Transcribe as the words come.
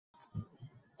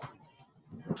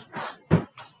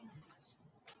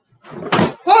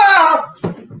Ah!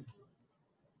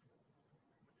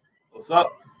 What's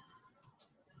up?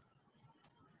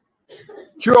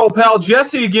 It's your old pal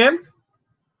Jesse again.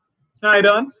 How you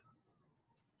doing?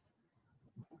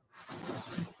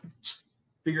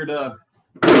 Figured there's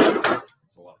a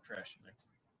lot of trash in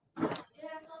there.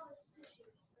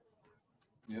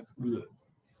 Yeah, it's good.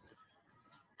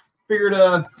 Figured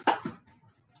a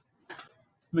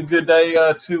good day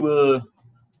to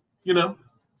you know,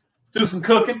 do some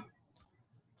cooking.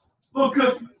 Little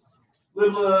cooking.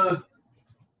 Little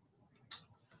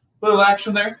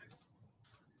action there.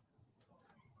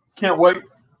 Can't wait.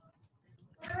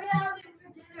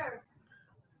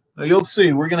 Now you'll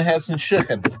see, we're gonna have some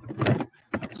chicken.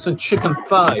 Some chicken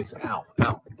thighs. Ow,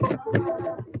 ow. We're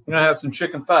gonna have some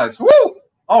chicken thighs. Woo!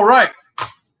 All right.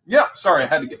 Yep, sorry, I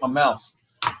had to get my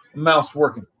mouse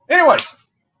working. Anyways.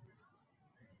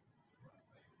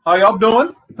 How y'all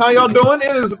doing? How y'all doing?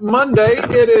 It is Monday.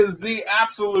 It is the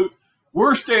absolute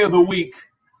worst day of the week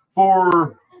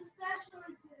for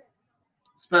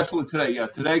especially today. Yeah,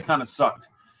 today kind of sucked.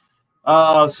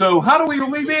 So how do we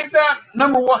alleviate that?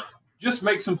 Number one, just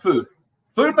make some food.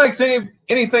 Food makes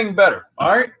anything better, all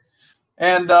right?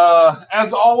 And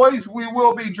as always, we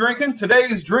will be drinking.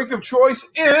 Today's drink of choice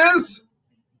is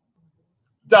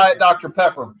Diet Dr.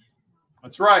 Pepper.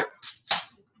 That's right.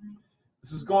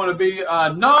 This is going to be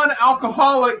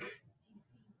non-alcoholic.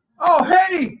 Oh,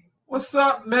 hey, what's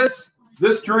up, miss?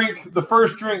 This drink, the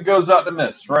first drink goes out to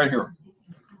miss right here.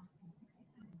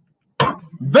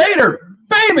 Vader,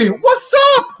 baby, what's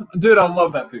up? Dude, I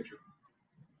love that picture.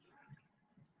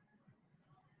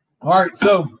 All right,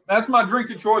 so that's my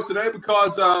drink of choice today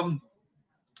because I've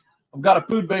got a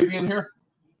food baby in here.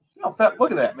 You know, look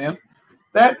at that, man.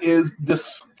 That is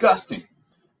disgusting.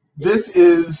 This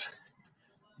is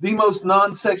the most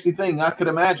non-sexy thing I could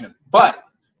imagine. But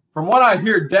from what I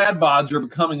hear, dad bods are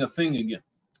becoming a thing again.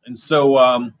 And so,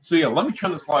 yeah, let me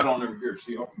turn this light on over here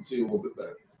so y'all can see a little bit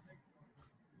better.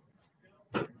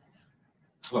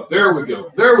 So there we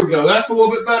go. There we go. That's a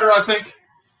little bit better, I think.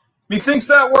 Methinks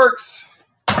that works.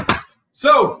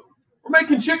 So we're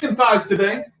making chicken thighs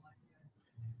today.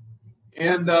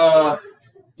 And,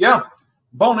 yeah,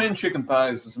 bone-in chicken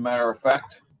thighs, as a matter of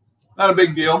fact. Not a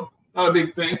big deal. Not a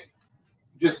big thing.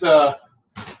 Just I've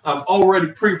already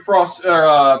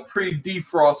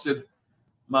pre-defrosted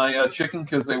my chicken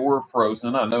because they were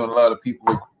frozen. I know a lot of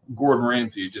people, like Gordon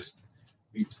Ramsay, just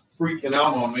be freaking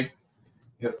out on me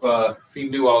if he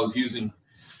knew I was using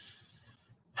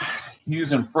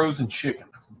frozen chicken.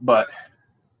 But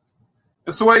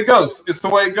it's the way it goes. It's the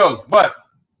way it goes. But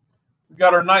we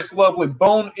got our nice, lovely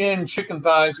bone-in chicken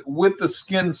thighs with the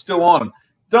skin still on them.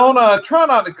 Don't try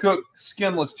not to cook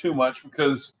skinless too much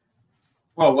because,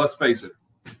 well, let's face it.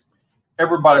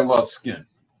 Everybody loves skin.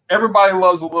 Everybody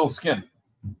loves a little skin.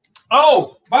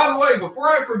 Oh, by the way, before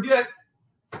I forget,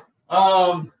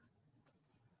 oh,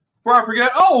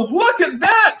 look at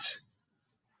that.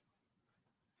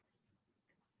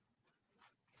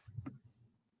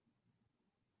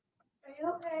 Are you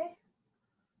okay?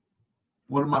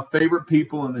 One of my favorite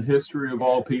people in the history of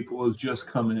all people has just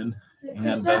come in.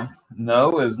 And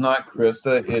no, it's not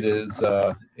Krista. It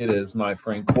is my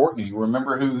friend Courtney. You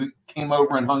remember who came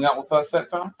over and hung out with us that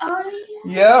time? Oh,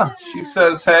 yeah. She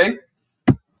says, hey.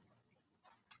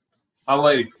 Hi,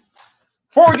 lady.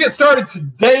 Before we get started,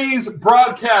 today's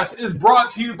broadcast is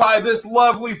brought to you by this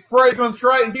lovely fragrance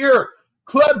right here,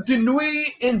 Club de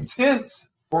Nuit Intense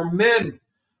for Men.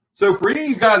 So for any of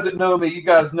you guys that know me, you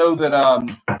guys know that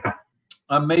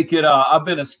I've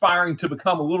been aspiring to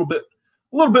become a little bit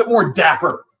more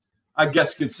dapper, I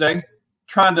guess you could say.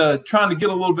 Trying to get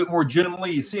a little bit more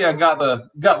gentlemanly. You see, I got the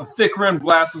thick rimmed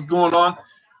glasses going on,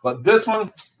 but this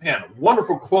one, man,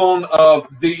 wonderful clone of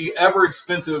the ever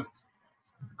expensive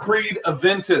Creed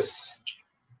Aventus,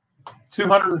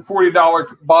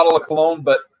 $240 bottle of cologne,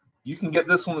 but you can get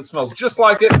this one that smells just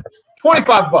like it.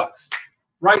 25 bucks,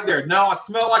 right there. Now I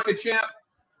smell like a champ.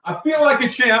 I feel like a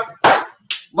champ.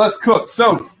 Let's cook.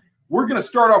 So we're going to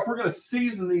start off. We're going to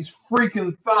season these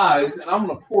freaking thighs, and I'm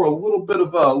going to pour a little bit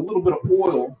of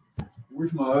oil.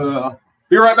 Where's my?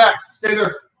 Be right back. Stay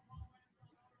there.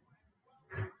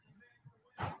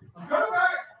 I'm coming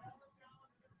back.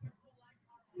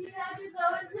 You have to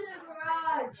go into the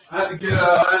garage. I had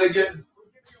to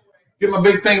get my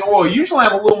big thing of oil. Usually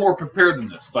I'm a little more prepared than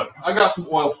this, but I got some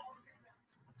oil.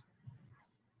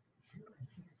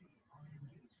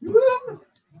 I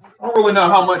don't really know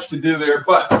how much to do there,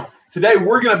 but today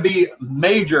we're going to be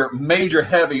major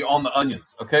heavy on the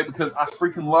onions, okay? Because I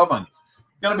freaking love onions.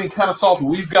 It's going to be kind of salty.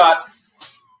 We've got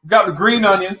the green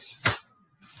onions.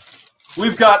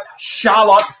 we've got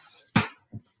shallots,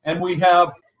 and we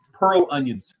have pearl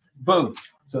onions. Boom.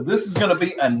 So this is going to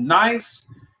be a nice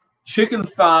chicken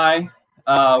thigh.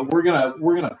 We're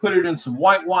gonna put it in some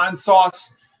white wine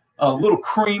sauce, a little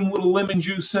cream, little lemon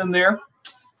juice in there,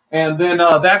 and then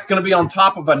that's going to be on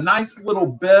top of a nice little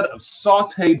bed of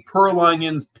sautéed pearl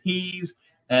onions, peas,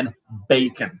 and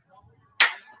bacon.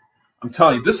 I'm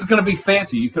telling you, this is going to be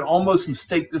fancy. You could almost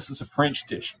mistake this as a French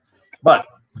dish, but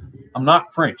I'm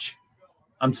not French.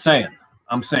 I'm saying,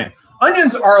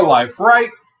 onions are life, right?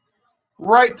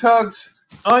 Right, Tugs?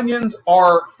 Onions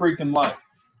are freaking life,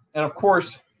 and of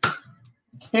course,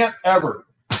 can't ever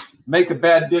make a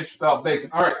bad dish without bacon.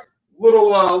 All right,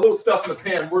 little stuff in the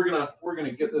pan. We're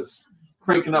gonna get this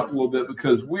cranking up a little bit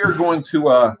because we are going to.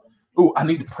 Oh, I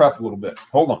need to prep a little bit.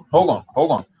 Hold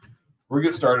on. We're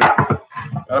get started. Got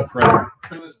a prep.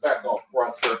 Turn this back off before I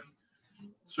start.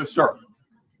 So start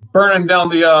burning down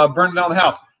the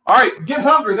house. All right, get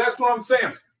hungry. That's what I'm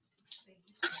saying.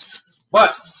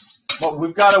 But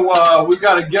we've got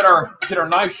to get our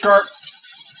knife sharp.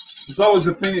 It's always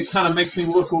the thing that kind of makes me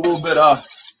look a little bit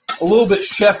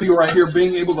chefy right here,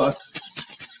 being able to.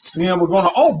 And we're going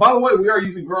to. Oh, by the way, we are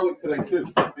using garlic today too,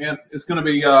 and it's going to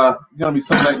be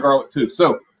some of that garlic too.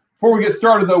 So before we get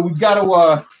started, though, we've got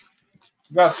to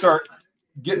start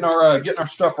getting our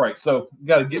stuff right. So we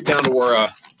got to get down to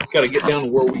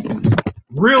where we can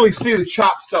really see the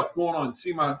chop stuff going on.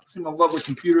 See my lovely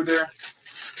computer there.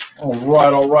 All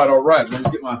right. Let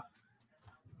me get my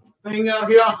thing out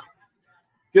here.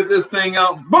 Get this thing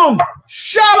out. Boom!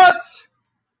 Shallots!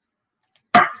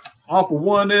 Off of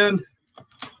one end.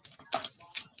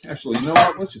 Actually, you know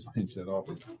what? Let's just pinch that off.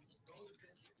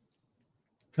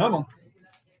 Come on.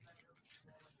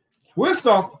 Twist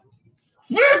off.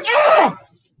 Twist off!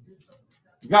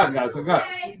 I got it, guys. I got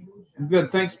it. I'm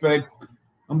good. Thanks, babe.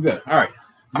 I'm good. All right.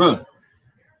 Boom.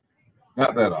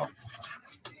 Got that off.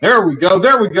 There we go.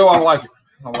 I like it.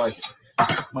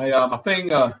 My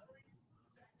thing.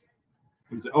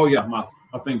 Oh yeah, my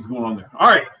thing's going on there. All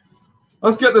right,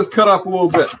 let's get this cut up a little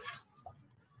bit.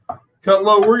 Cut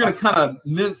low. We're gonna kind of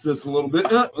mince this a little bit.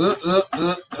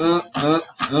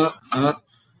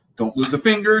 Don't lose a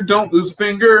finger. Don't lose a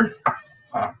finger.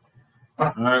 All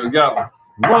right, we got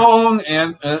long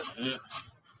and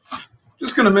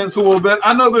just gonna mince a little bit.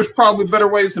 I know there's probably better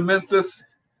ways to mince this.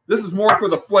 This is more for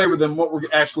the flavor than what we're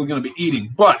actually going to be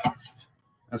eating, but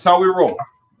that's how we roll.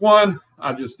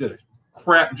 I just did a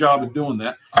crap job of doing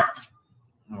that.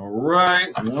 All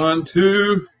right, 1,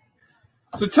 2.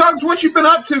 So, Tugs, what you been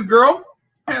up to, girl?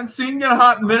 Haven't seen you in a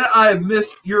hot minute. I have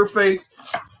missed your face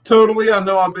totally. I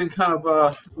know I've been kind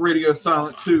of radio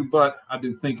silent too, but I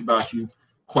do think about you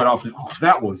quite often. Oh,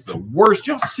 that was the worst.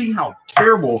 Y'all see how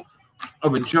terrible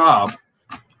of a job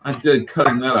I did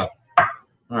cutting that up.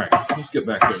 All right, let's get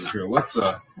back over here. Let's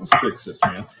fix this,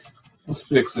 man. Let's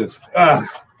fix this. Don't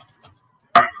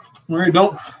worry.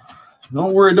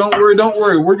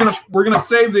 We're gonna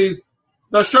save these.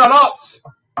 The shallots.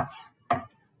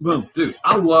 Boom, dude.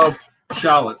 I love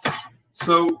shallots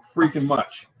so freaking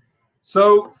much.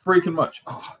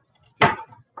 Oh, dude,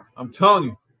 I'm telling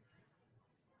you.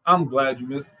 I'm glad you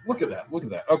missed. Look at that.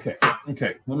 Okay.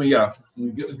 Let me get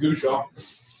the goosh off.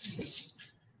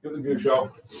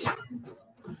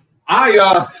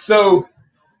 So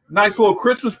nice little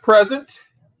Christmas present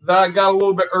that I got a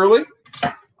little bit early.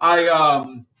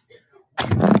 I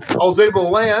was able to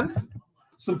land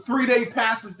some 3-day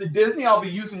passes to Disney. I'll be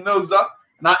using those up,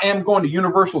 and I am going to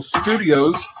Universal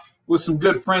Studios with some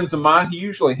good friends of mine. He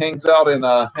usually hangs out in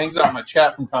my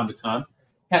chat from time to time.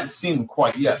 Haven't seen him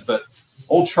quite yet, but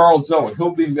old Charles Zoe,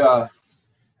 he'll be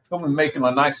making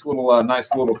a nice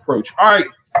little approach. All right,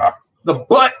 the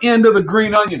butt end of the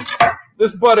green onions.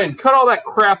 This butt end, cut all that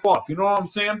crap off. You know what I'm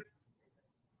saying?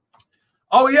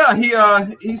 Oh yeah,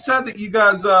 he said that you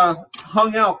guys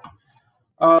hung out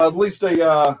at least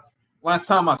last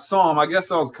time I saw him. I guess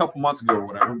that was a couple months ago or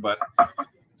whatever. But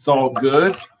it's all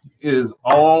good. It is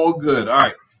all good. All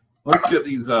right, let's get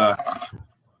these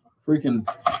freaking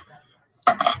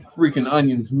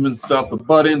onions minced up. The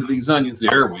butt end of these onions.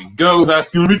 There we go. That's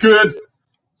gonna be good.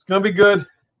 It's gonna be good.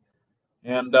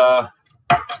 And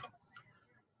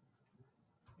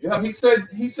yeah, he said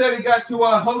he got to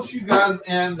host you guys,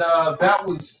 and that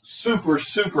was super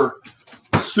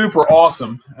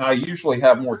awesome. I usually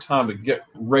have more time to get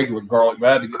regular garlic, but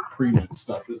I had to get pre-minced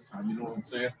stuff this time. You know what I'm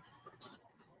saying?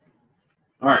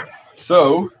 All right,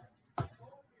 so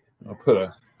I'll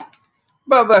put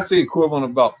that's the equivalent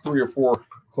of about 3 or 4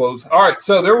 cloves. All right,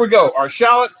 so there we go. Our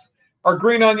shallots, our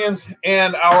green onions,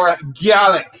 and our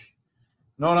garlic.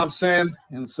 Know what I'm saying?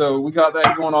 And so we got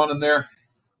that going on in there.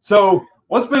 So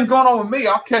what's been going on with me?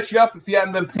 I'll catch you up if you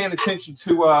haven't been paying attention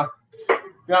to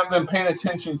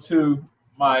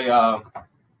my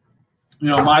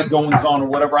my goings on or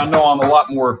whatever. I know I'm a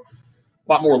lot more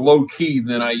low key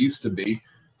than I used to be,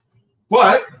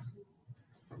 but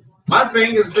my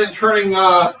thing has been turning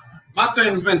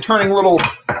little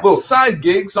side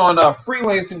gigs on a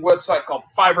freelancing website called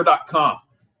Fiverr.com.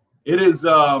 It is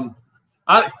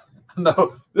I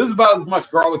know this is about as much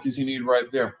garlic as you need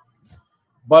right there,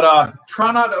 but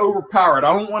try not to overpower it.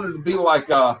 I don't want it to be like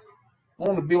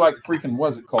freaking,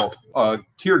 what's it called,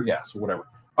 tear gas or whatever.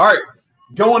 All right,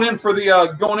 going in for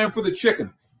the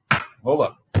chicken. Hold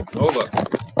up.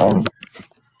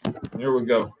 There we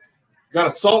go. Got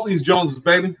to salt these Joneses,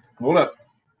 baby. Hold up.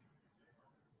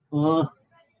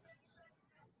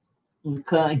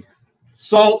 Okay.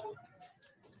 Salt.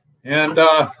 And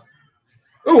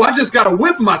ooh, I just got to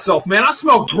whiff myself, man. I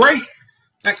smell great.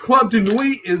 That Club de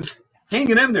Nuit is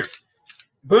hanging in there.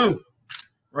 Boom.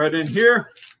 Right in here.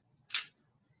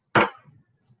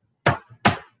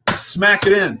 Smack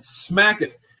it in. Smack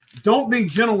it. Don't be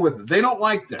gentle with it. They don't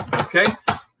like that, okay?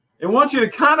 They want you to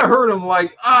kind of hurt them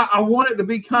like, I want it to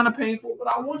be kind of painful,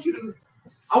 but I want to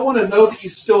know that you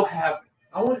still have it.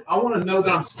 I want to know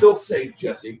that I'm still safe,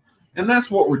 Jesse. And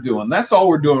that's what we're doing. That's all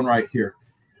we're doing right here.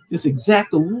 Just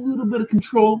exact a little bit of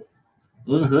control.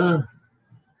 Oh,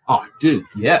 dude,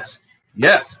 yes.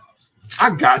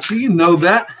 I got you. You know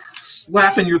that.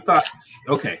 Slapping your thigh.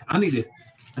 Okay, I need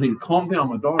to calm down.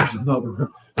 My daughter's in the other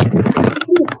room.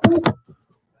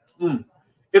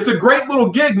 It's a great little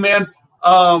gig, man.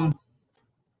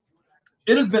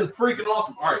 It has been freaking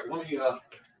awesome. All right, let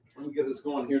me get this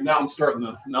going here. Now I'm starting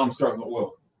the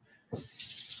oil.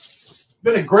 It's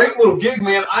been a great little gig,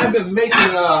 man. I've been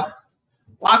making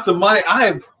lots of money.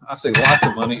 I say lots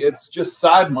of money. It's just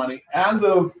side money. As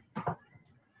of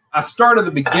I started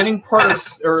the beginning part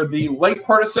of the late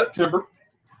part of September,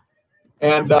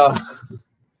 and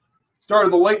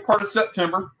started the late part of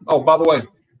September. Oh, by the way,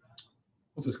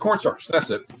 what's this? Cornstarch. That's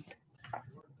it.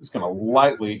 Just gonna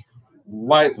lightly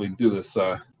do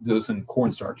this in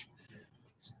cornstarch.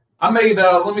 I made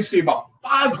let me see, about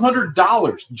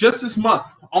 $500 just this month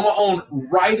on my own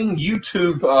writing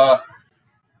YouTube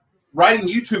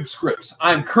scripts.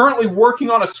 I'm currently working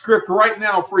on a script right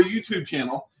now for a YouTube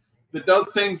channel that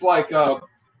does things like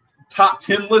top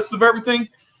 10 lists of everything.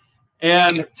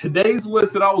 And today's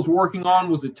list that I was working on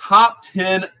was the top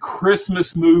 10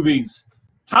 Christmas movies.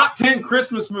 Top 10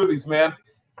 Christmas movies, man.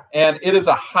 And it is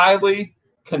a highly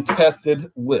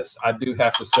contested list, I do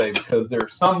have to say, because there are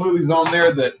some movies on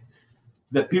there that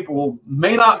people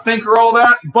may not think are all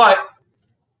that, but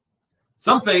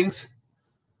some things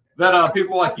that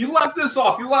people are like, you left this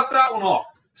off, you left that one off.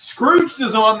 Scrooged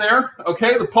is on there,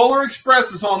 okay? The Polar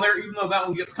Express is on there, even though that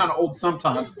one gets kind of old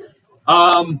sometimes.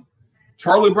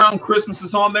 Charlie Brown Christmas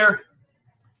is on there,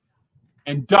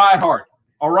 and Die Hard,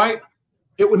 all right?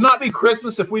 It would not be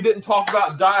Christmas if we didn't talk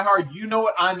about Die Hard. You know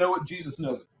it, I know it, Jesus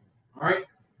knows it, all right?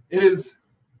 It is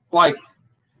like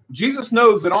Jesus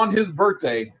knows that on his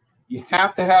birthday, you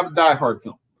have to have a Die Hard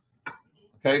film.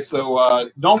 Okay, so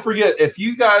don't forget, if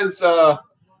you guys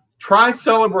try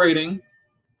celebrating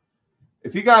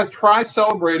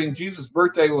Jesus'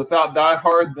 birthday without Die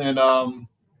Hard, then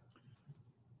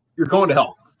you're going to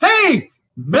hell. Hey,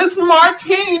 Miss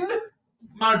Martine,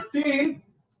 how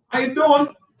you doing?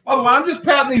 By the way, I'm just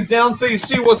patting these down so you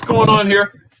see what's going on here.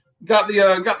 Got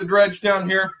the dredge down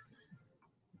here.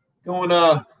 Going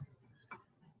all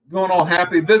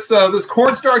happy. This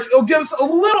cornstarch, it'll give us a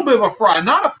little bit of a fry,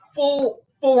 not a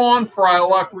full-on fry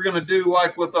like we're gonna do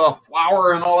like with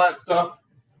flour and all that stuff.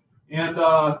 And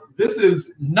this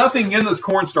is nothing in this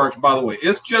cornstarch, by the way.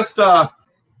 It's just so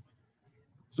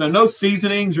no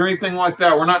seasonings or anything like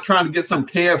that. We're not trying to get some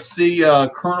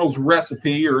KFC Colonel's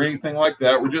recipe or anything like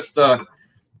that. We're just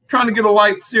trying to get a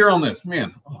light sear on this.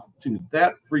 Man, oh, dude,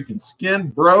 that freaking skin,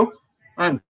 bro.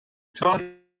 I'm telling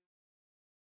you.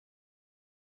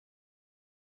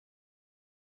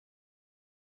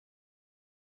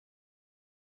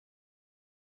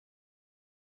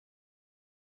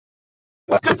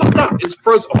 It's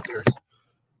frozen. Oh, there it is.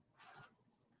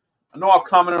 I know I've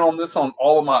commented on this on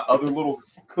all of my other little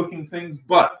cooking things,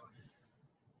 but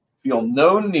feel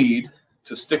no need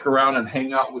to stick around and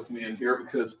hang out with me in here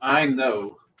because I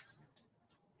know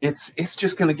it's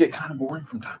just going to get kind of boring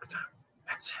from time to time.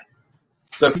 That's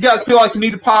it. So if you guys feel like you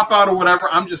need to pop out or whatever,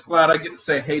 I'm just glad I get to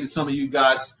say hey to some of you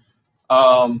guys,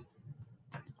 all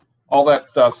that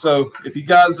stuff. So if you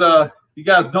guys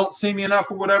don't see me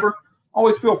enough or whatever,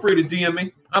 always feel free to DM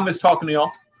me. I miss talking to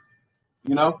y'all.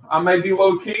 You know, I may be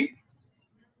low key,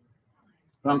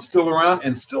 But I'm still around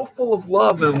and still full of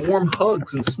love and warm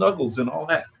hugs and snuggles and all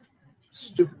that.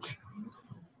 Stupid.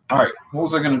 All right, what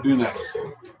was I going to do next?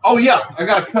 Oh yeah, I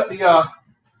got to cut the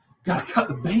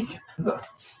bacon.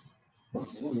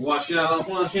 Watch out!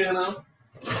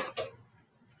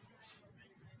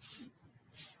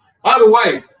 By the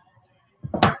way,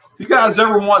 if you guys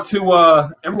ever want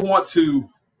to,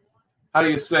 how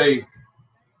do you say,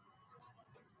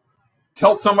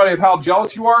 tell somebody of how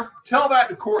jealous you are, tell that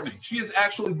to Courtney. She has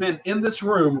actually been in this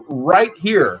room right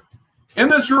here, and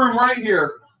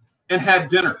had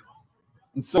dinner.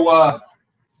 And so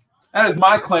that is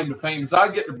my claim to fame. Is I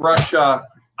get to brush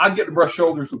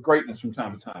shoulders with greatness from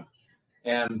time to time,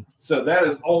 and so that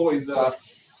is always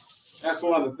that's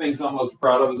one of the things I'm most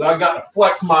proud of. Is I got to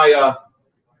flex my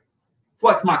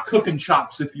cooking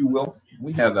chops, if you will.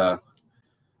 We had what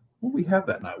we had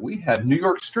that night. We had New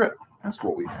York strip. That's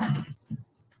what we had.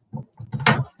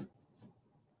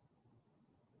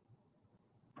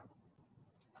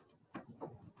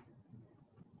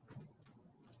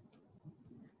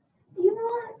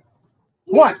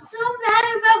 What? You're so mad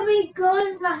about me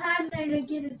going behind there to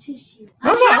get a tissue. I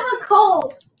have a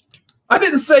cold. I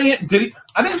didn't say it. Did he?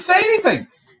 I didn't say anything.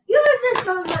 You were just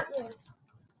going like this.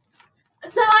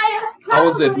 So I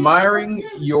was admiring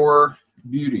your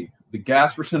beauty, the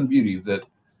Gasperson beauty that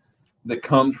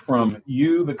comes from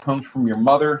you, that comes from your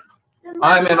mother.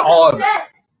 I'm in awe of it.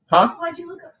 Huh? Why'd you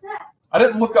look upset? I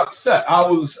didn't look upset. I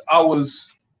was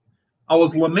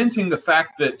lamenting the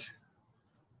fact that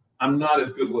I'm not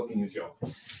as good looking as y'all.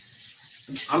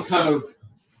 I'm kind of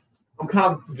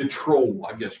the troll,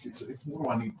 I guess you could say. What do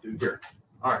I need to do here?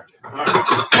 All right.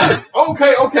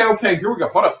 Okay. Here we go.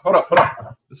 Hold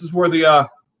up. This is where the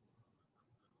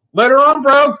later on,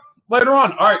 bro. Later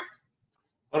on. All right.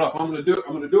 Hold up. I'm gonna do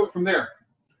it from there.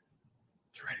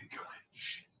 It's ready to go in.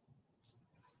 Shh.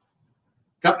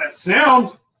 Got that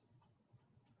sound.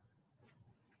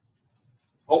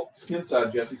 Oh, skin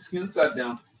side, Jesse. Skin side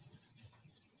down.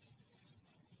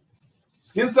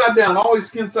 Skin side down. Always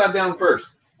skin side down first.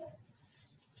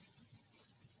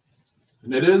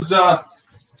 And it is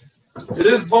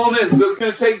bone in, so it's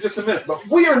going to take just a minute. But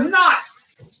we are not.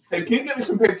 Hey, can you get me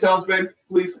some pigtails, babe?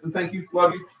 Please and thank you.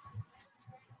 Love you.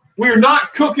 We are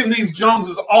not cooking these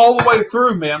Joneses all the way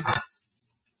through, man.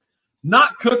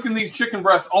 Not cooking these chicken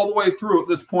breasts all the way through at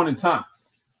this point in time.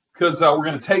 Because we're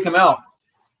going to take them out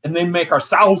and then make our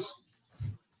sauce.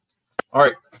 All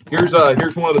right. Here's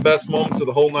one of the best moments of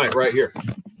the whole night right here.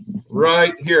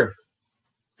 Right here.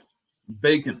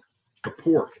 Bacon, the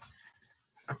pork.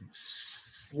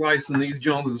 Slicing these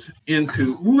Joneses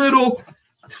into little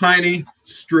tiny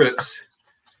strips.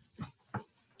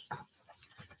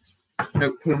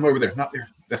 No, put them over there, not there.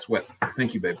 That's wet.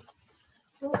 Thank you, baby.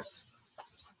 All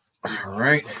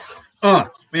right.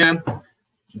 Man, I'm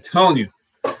telling you,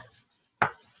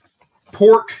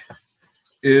 pork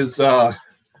is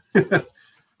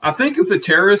I think if the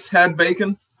terrorists had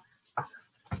bacon,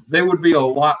 they would be a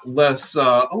lot less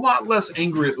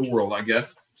angry at the world, I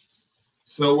guess.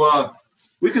 So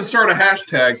we can start a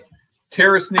hashtag,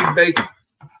 terrorists need bacon.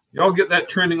 Y'all get that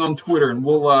trending on Twitter, and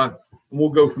we'll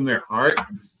go from there. All right,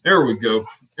 there we go.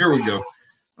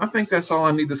 I think that's all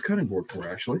I need this cutting board for,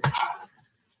 actually.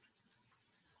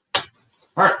 All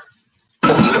right,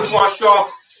 just washed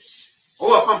off.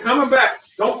 Hold up, I'm coming back.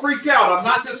 Don't freak out. I'm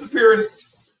not disappearing.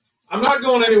 I'm not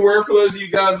going anywhere. For those of you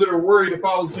guys that are worried if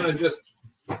I was going to just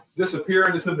disappear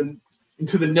into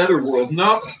the netherworld,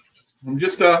 no. I'm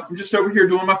just over here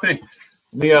doing my thing.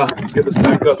 Let me get this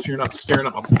back up so you're not staring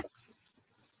at my.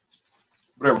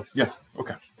 Whatever. Yeah.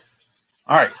 Okay.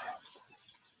 All right.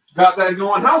 Got that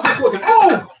going. How's this looking?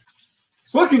 Oh,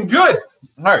 it's looking good.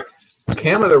 All right.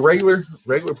 Cam at a regular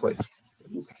place.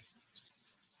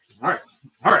 All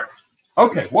right.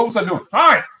 Okay. What was I doing? All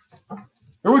right.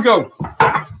 Here we go.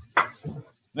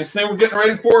 Next thing we're getting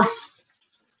ready for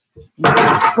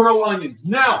pearl onions.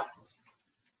 Now,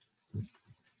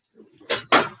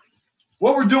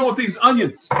 what we're doing with these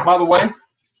onions, by the way,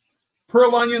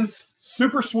 pearl onions,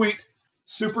 super sweet,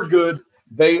 super good.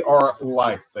 They are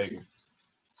life, baby.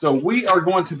 So we are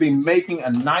going to be making a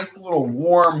nice little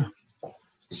warm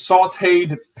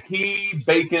sauteed pea,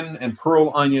 bacon, and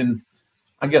pearl onion,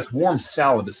 I guess, warm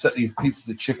salad to set these pieces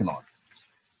of chicken on.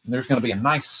 And there's going to be a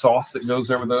nice sauce that goes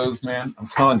over those, man. I'm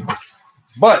telling you.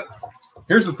 But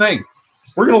here's the thing.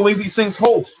 We're going to leave these things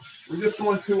whole. We're just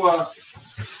going to peel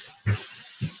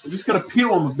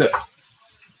them a bit.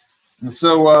 And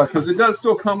so, because it does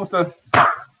still come with cut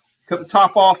the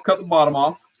top off, cut the bottom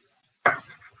off.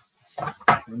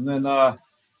 And then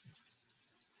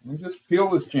we just peel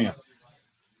this jam.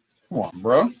 Come on,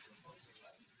 bro.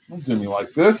 Don't do me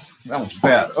like this. That one's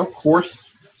bad. Of course.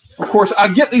 Of course, I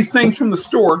get these things from the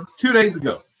store 2 days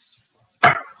ago.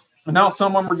 And now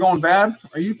some of them are going bad.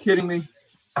 Are you kidding me?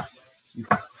 You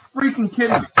freaking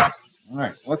kidding me. All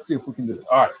right, let's see if we can do it.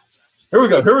 All right. Here we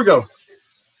go. Here we go.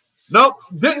 Nope,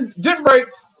 didn't break.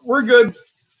 We're good.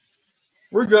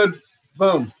 We're good.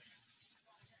 Boom.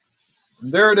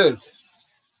 And there it is.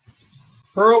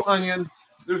 Pearl onion.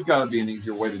 There's got to be an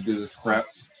easier way to do this crap.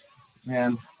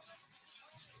 Man.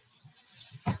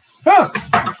 Huh.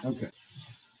 Okay.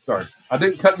 Sorry. I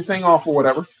didn't cut anything off or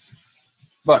whatever.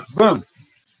 But boom.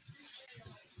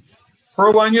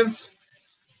 Pearl onions.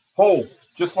 Whole.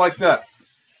 Just like that.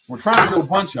 We're trying to do a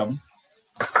bunch of them.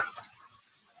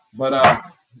 But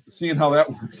seeing how that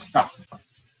works out.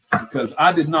 Because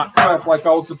I did not prep like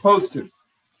I was supposed to.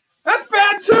 That's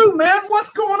bad too, man. What's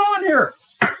going on here?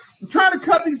 I'm trying to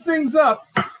cut these things up.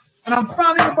 And I'm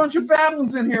finding a bunch of bad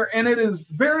ones in here. And it is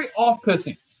very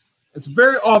off-pissing. It's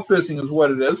very off-pissing is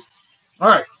what it is. All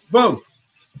right. Boom.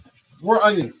 More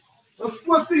onions. Let's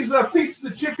flip these pieces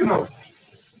of chicken over.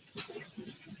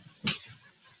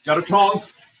 Got a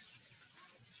tongs.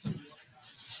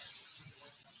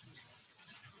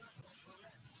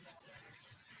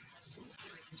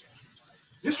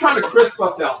 Just trying to crisp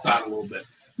up the outside a little bit.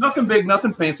 Nothing big,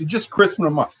 nothing fancy, just crisping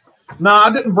them up. Nah,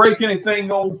 I didn't break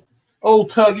anything old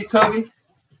tuggy.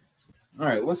 All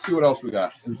right, let's see what else we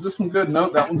got. Is this one good? No,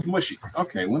 that one's mushy.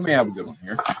 Okay, let me have a good one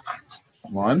here.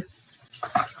 One.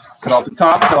 Cut off the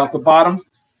top, cut off the bottom.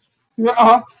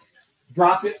 Drop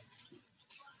it.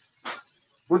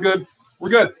 We're good. We're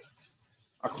good.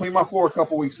 I cleaned my floor a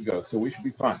couple weeks ago, so we should be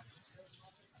fine.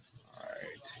 All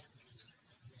right.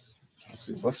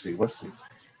 Let's see.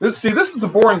 See, this is the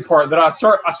boring part that I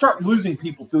start losing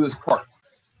people through this part.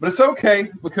 But it's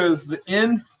okay because the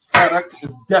end product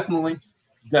is definitely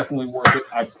worth it.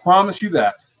 I promise you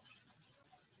that.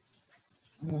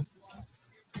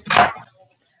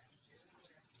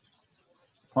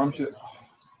 Promise you.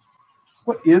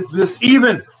 What is this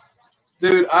even?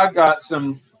 Dude, I got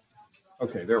some.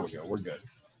 Okay, there we go. We're good.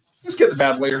 Just get the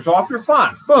bad layers off. You're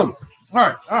fine. Boom.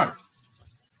 All right.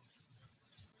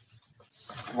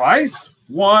 Slice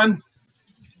one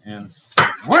and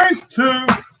slice two.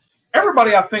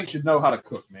 Everybody, I think, should know how to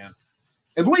cook, man.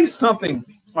 At least something.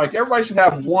 Like, everybody should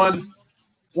have one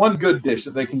good dish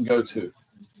that they can go to.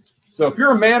 So if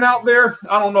you're a man out there,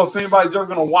 I don't know if anybody's ever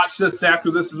going to watch this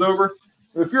after this is over.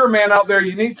 But if you're a man out there,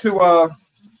 you need to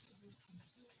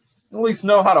at least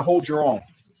know how to hold your own.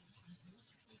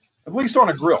 At least on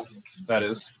a grill, that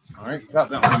is. All right, got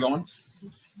that one going.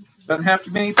 Doesn't have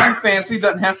to be anything fancy.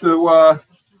 Doesn't have to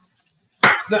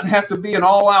be an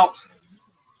all-out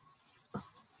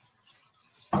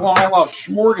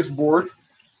smorgasbord.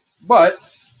 But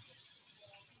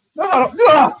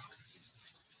no.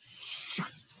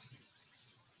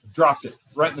 Dropped it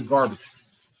right in the garbage.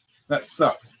 That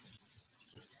sucks.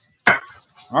 All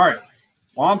right.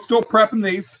 While I'm still prepping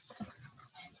these,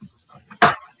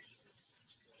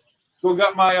 still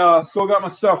got my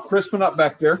stuff crisping up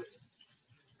back there.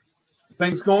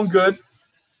 Things going good,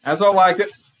 as I like it.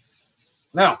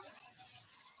 Now,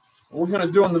 what we're going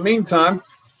to do in the meantime.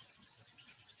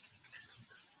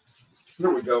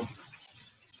 Here we go.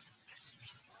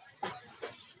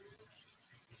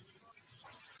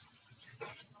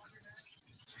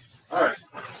 All right.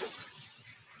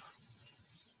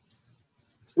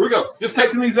 Here we go. Just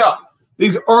taking these out.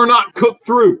 These are not cooked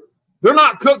through. They're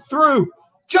not cooked through.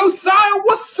 Josiah,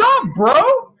 what's up,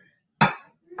 bro?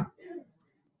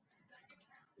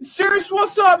 Serious,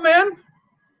 what's up, man?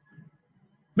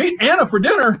 Meet Anna for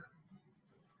dinner.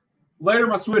 Later,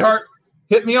 my sweetheart.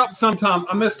 Hit me up sometime.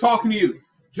 I miss talking to you.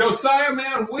 Josiah,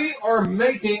 man, we are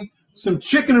making some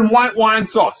chicken and white wine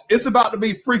sauce. It's about to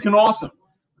be freaking awesome.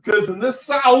 Because in this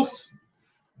sauce,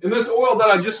 in this oil that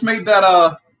I just made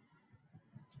that,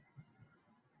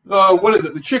 what is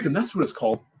it? The chicken. That's what it's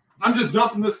called. I'm just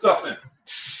dumping this stuff in.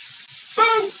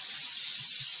 Boom.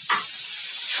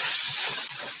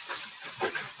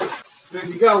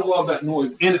 Man, you gotta love that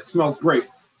noise. And it smells great.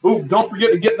 Ooh, don't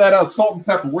forget to get that salt and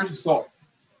pepper. Where's the salt?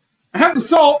 I have the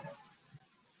salt.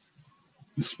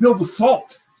 You spilled the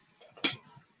salt.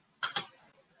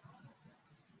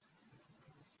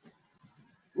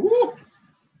 Ooh.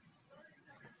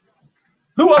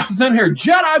 Who else is in here?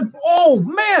 Jedi. Oh,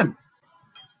 man.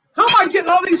 How am I getting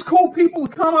all these cool people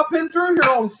to come up in through here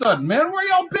all of a sudden, man? Where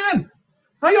y'all been?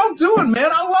 How y'all doing,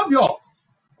 man? I love y'all.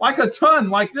 Like a ton.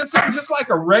 Like this is just like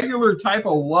a regular type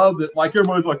of love that like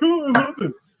everybody's like, oh, I love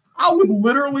it. I would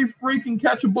literally freaking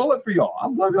catch a bullet for y'all. I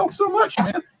love y'all so much,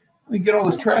 man. Let me get all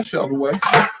this trash out of the way.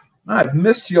 I've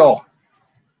missed y'all.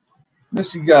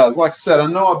 Missed you guys. Like I said, I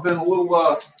know I've been a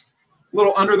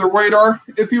little under the radar,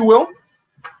 if you will.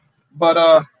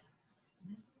 but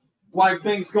like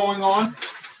things going on,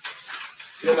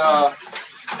 it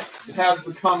has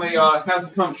become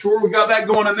a chore. We got that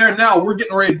going in there. Now we're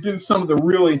getting ready to do some of the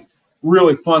really,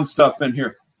 really fun stuff in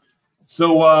here.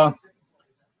 So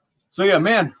yeah,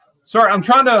 man. Sorry, I'm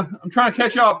trying to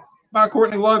catch up. Bye,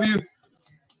 Courtney. Love you.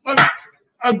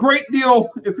 A great deal.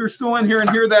 If you're still in here and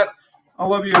hear that, I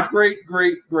love you. A great,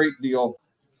 great, great deal.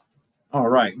 All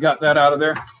right, got that out of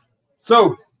there.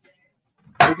 So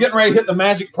we're getting ready to hit the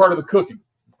magic part of the cooking.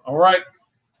 All right,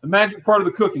 the magic part of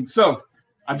the cooking. So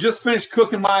I just finished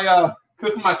cooking my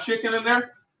chicken in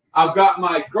there. I've got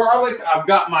my garlic, I've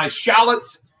got my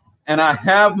shallots, and I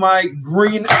have my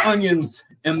green onions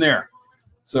in there.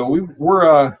 So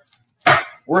we're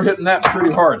hitting that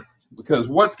pretty hard because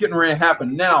what's getting ready to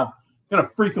happen now is gonna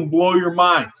freaking blow your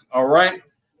minds. All right,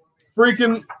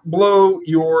 freaking blow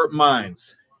your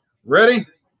minds. Ready?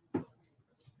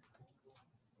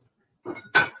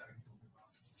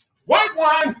 White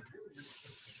wine.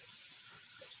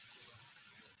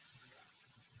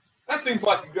 That seems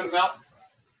like a good amount.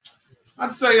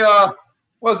 I'd say,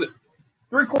 what is it?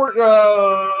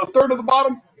 3/4, a third of the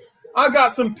bottom. I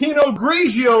got some Pinot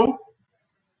Grigio,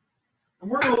 and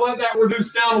we're gonna let that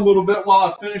reduce down a little bit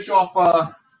while I finish off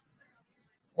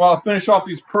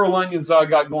these pearl onions I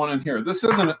got going in here. This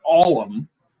isn't all of them.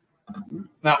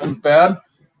 That one's bad,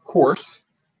 of course.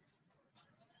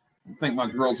 I think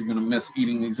my girls are gonna miss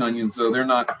eating these onions, though. They're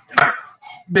not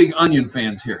big onion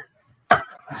fans here.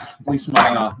 At least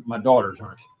my daughters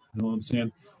aren't. You know what I'm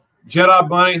saying? Jedi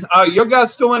Bunny, you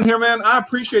guys still in here, man? I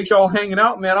appreciate y'all hanging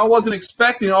out, man. I wasn't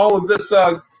expecting all of this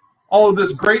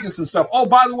greatness and stuff. Oh,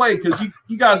 by the way, because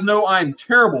you guys know I'm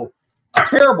terrible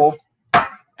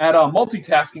at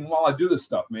multitasking while I do this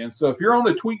stuff, man. So if you're on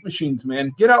the tweet machines,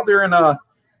 man, get out there and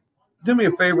do me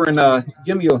a favor and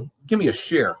give me a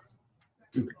share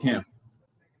if you can.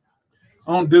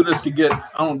 I don't do this to get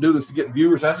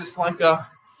viewers. I just like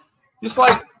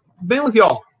being with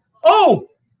y'all. Oh,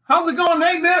 how's it going,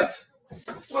 Nate? Miss,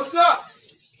 what's up?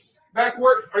 Back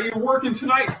work? Are you working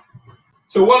tonight?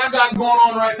 So what I got going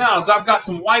on right now is I've got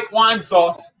some white wine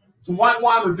sauce, some white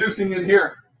wine reducing in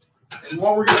here. And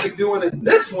what we're going to be doing in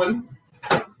this one,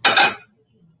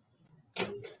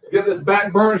 get this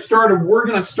back burner started, we're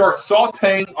going to start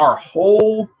sauteing our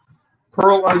whole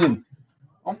pearl onion.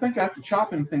 I don't think I have to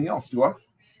chop anything else, do I?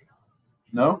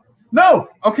 No? No!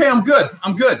 Okay, I'm good.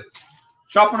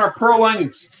 Chopping our pearl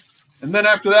onions. And then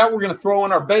after that, we're going to throw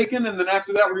in our bacon. And then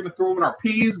after that, we're going to throw in our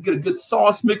peas, get a good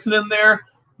sauce, mix it in there.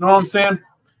 You know what I'm saying?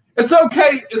 It's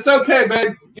okay. It's okay,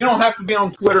 babe. You don't have to be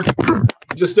on Twitter.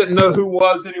 Just didn't know who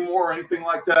was anymore or anything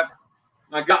like that.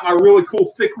 And I got my really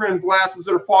cool thick rimmed glasses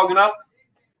that are fogging up.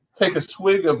 Take a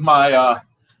swig of my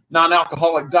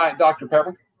non-alcoholic Diet Dr.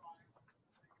 Pepper.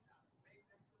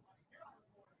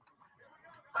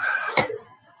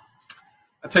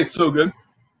 That tastes so good.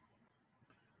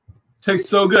 Tastes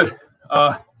so good.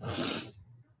 I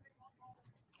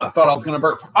thought I was going to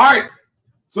burp. All right.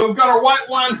 So we've got our white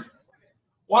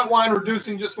wine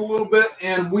reducing just a little bit,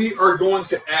 and we are going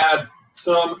to add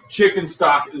some chicken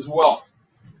stock as well.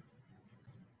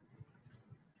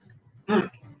 We're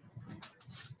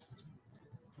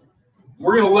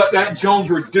going to let that Jones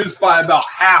reduce by about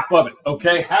half of it,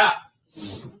 okay? Half.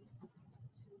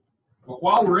 But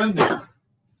while we're in there,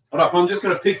 hold up, I'm just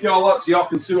going to pick y'all up so y'all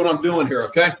can see what I'm doing here,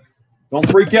 okay?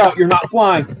 Don't freak out. You're not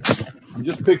flying. I'm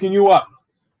just picking you up.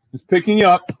 Just picking you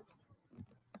up.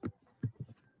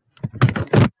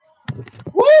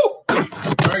 Woo! All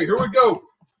right, here we go.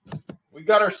 We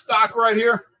got our stock right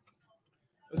here.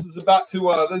 This is about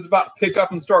to pick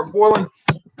up and start boiling.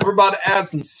 We're about to add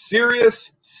some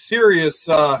serious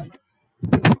stuff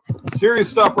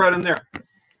right in there.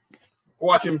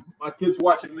 Watching my kids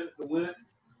watching Minute to Win It,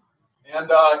 and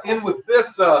in with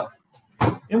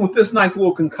this nice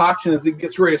little concoction as it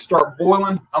gets ready to start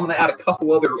boiling. I'm going to add a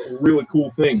couple other really cool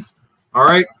things. All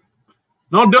right.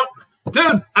 No, don't.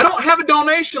 Dude, I don't have a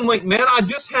donation link, man. I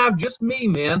just have me,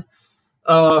 man.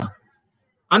 I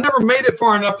never made it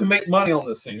far enough to make money on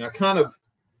this thing. I kind of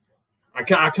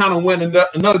went in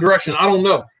another direction. I don't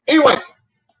know. Anyways,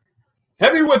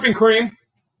 heavy whipping cream.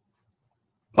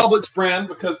 Publix brand,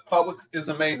 because Publix is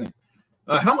amazing.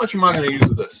 How much am I going to use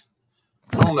of this?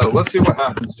 I don't know. Let's see what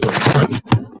happens to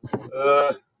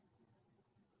it.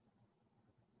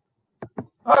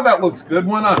 Oh, that looks good.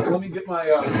 Why not? Let me get my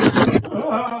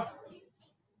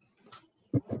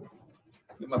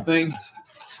thing.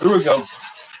 Here we go.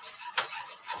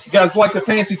 You guys like the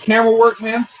fancy camera work,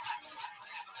 man?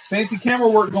 Fancy camera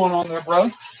work going on there, bro.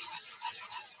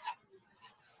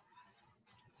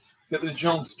 Get this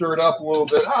Jones stirred up a little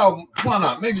bit. Oh, why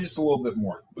not? Maybe just a little bit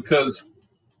more, because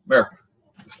America.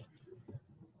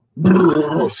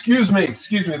 Oh, excuse me.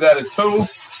 That is total,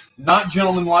 not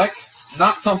gentlemanlike,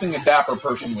 not something a dapper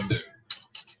person would do.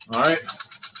 All right.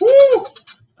 Woo!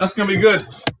 That's going to be good.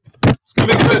 It's going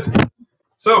to be good.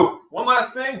 So, one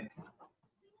last thing.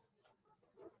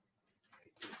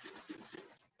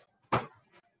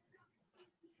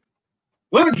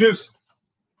 Lemon juice.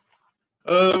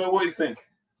 What do you think?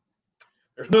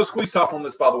 There's no squeeze top on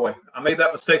this, by the way. I made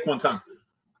that mistake one time.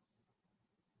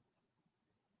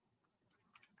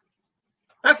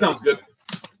 That sounds good.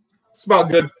 It's about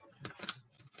good.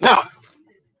 Now,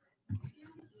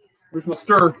 here's my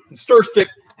stir stick.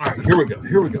 All right, here we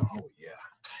go. Oh, yeah.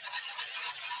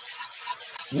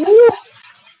 Woo!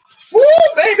 Woo,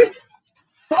 baby!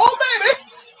 Oh, baby!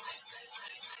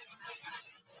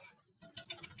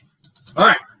 All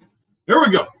right, here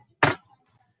we go.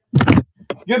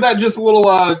 Give that just a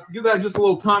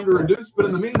little time to reduce. But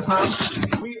in the meantime,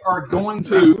 we are going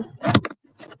to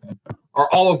our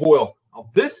olive oil. Now,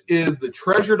 this is the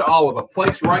Treasured Olive, a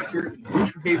place right here in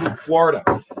Winter Haven, Florida.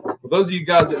 For those of you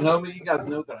guys that know me, you guys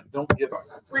know that I don't give a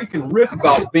freaking rip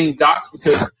about being doxxed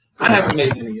because I haven't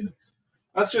made any enemies.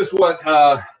 That's just what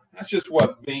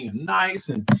being a nice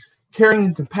and caring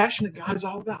and compassionate guy is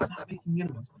all about. Not making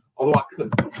enemies. Although I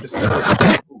could. Just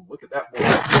ooh, look at that boil.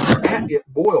 Look at it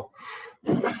boil.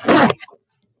 All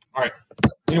right.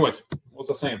 Anyways, what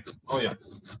was I saying? Oh, yeah.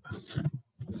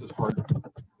 This is hard.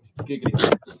 Giggity.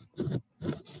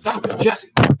 Stop it,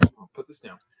 Jesse. I'll put this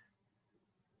down.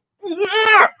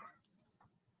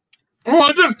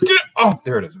 Oh, just get. Oh,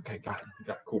 there it is. Okay, got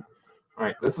it. Cool. All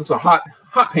right. This is a hot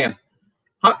pan.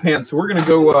 So we're gonna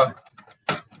go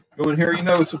in here. You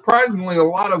know, surprisingly, a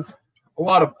lot of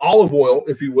olive oil,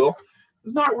 if you will.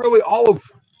 It's not really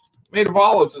made of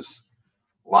olives. It's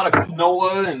a lot of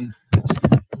canola and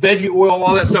veggie oil,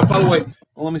 all that stuff. By the way,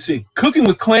 well, let me see. Cooking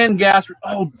with Clan Gas.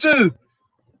 Oh, dude,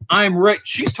 I'm right.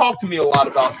 She's talked to me a lot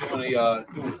about doing a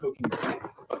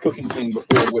cooking thing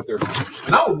before with her,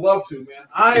 and I would love to, man.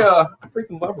 I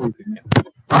freaking love Ruthie, man.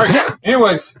 All right.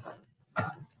 Anyways,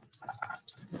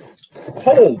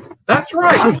 whole. That's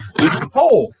right.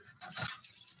 Whole.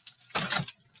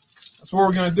 That's what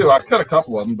we're gonna do. I cut a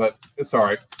couple of them, but it's all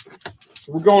right.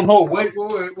 So we're going whole. Wait.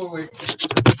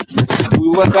 We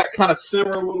let that kind of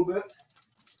simmer a little bit.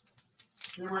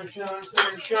 Simmer and shine.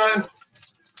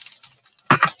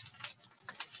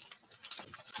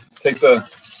 Take the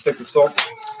salt.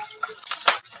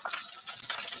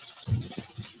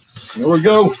 Here we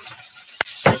go.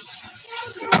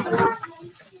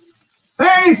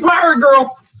 Hey, Fire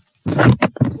Girl.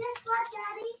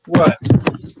 What?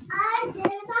 I did a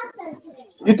backbend today.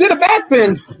 You did a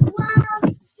backbend. Well,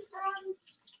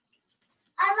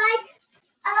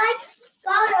 I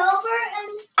got over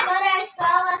but I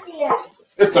fell at the end.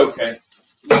 It's okay.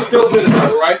 You still did it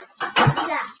though, right?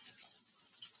 Yeah.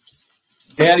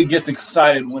 Daddy gets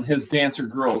excited when his dancer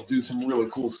girls do some really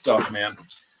cool stuff, man.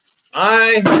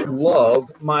 I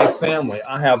love my family.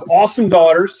 I have awesome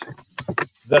daughters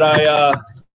that I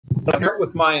share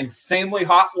with my insanely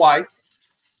hot wife.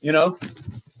 You know,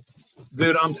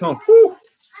 dude, I'm telling you.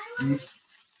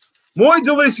 Muy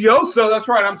delicioso. That's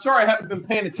right. I'm sorry I haven't been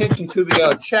paying attention to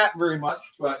the chat very much,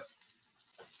 but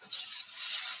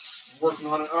I'm working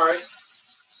on it. All right.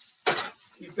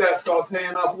 Keep that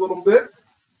sauteing up a little bit.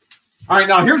 All right,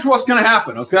 now here's what's going to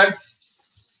happen, okay?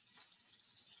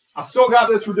 I've still got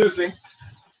this reducing,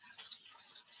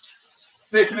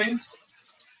 thickening.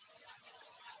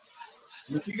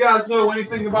 And if you guys know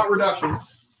anything about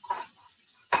reductions,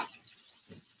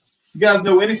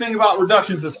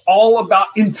 it's all about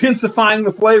intensifying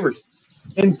the flavors.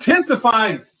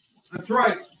 Intensifying. That's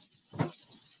right.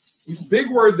 Big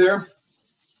word there.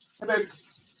 Hey, baby.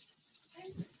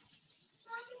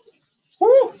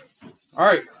 Woo. All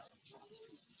right.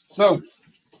 So,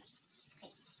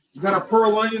 you got our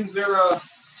pearl onions. They're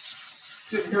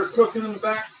sitting here cooking in the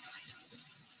back.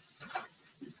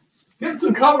 Get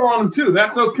some color on them, too.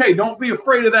 That's okay. Don't be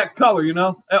afraid of that color, you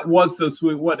know. That was so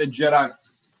sweet. What a Jedi.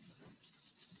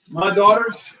 My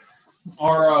daughters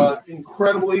are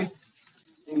incredibly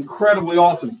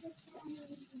awesome.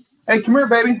 Hey, come here,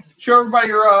 baby. Show everybody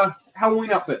your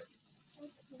Halloween outfit.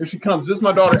 Here she comes. This is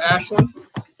my daughter, Ashlyn.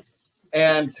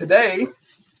 And today,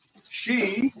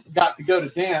 she got to go to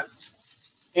dance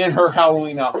in her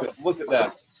Halloween outfit. Look at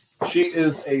that. She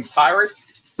is a pirate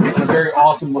and a very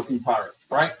awesome looking pirate,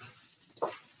 right?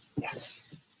 Yes.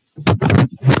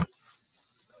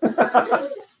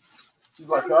 She's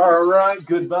like, all right,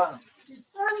 goodbye.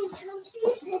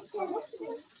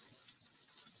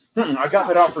 I got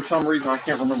that out for some reason. I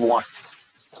can't remember why.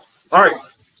 All right.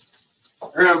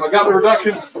 I got the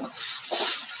reduction.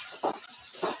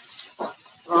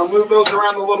 move those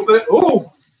around a little bit.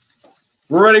 Ooh,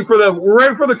 we're ready for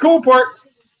the cool part.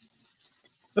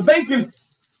 The bacon.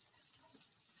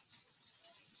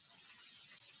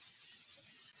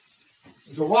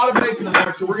 There's a lot of bacon in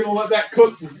there, so we're going to let that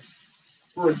cook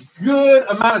for a good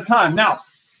amount of time. Now,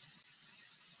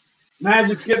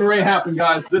 magic's getting ready to happen,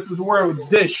 guys. This is where the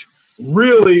dish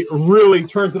really, really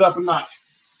turns it up a notch.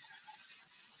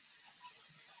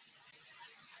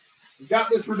 We got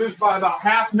this reduced by about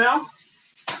half now.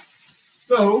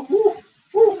 So,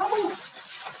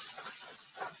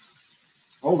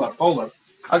 hold up.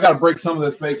 I got to break some of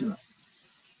this bacon up.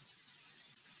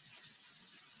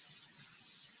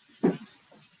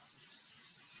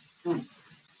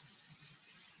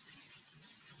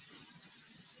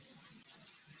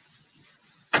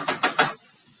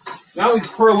 Now these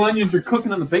pearl onions are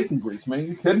cooking in the bacon grease, man. Are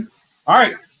you kidding? All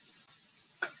right.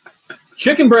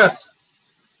 Chicken breasts,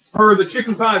 or the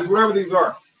chicken thighs, whatever these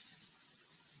are.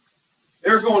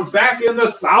 They're going back in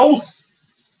the sauce.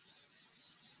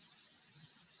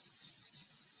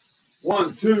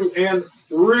 1, 2, and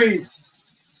 3.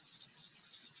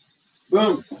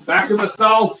 Boom. Back in the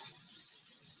sauce.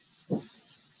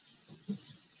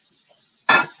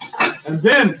 And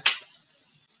then,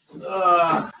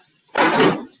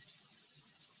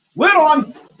 lid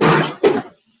on.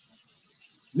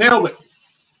 Nailed it.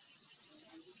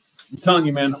 I'm telling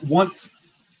you, man, once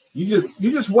you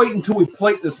just wait until we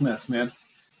plate this mess, man.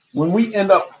 When we end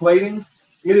up plating,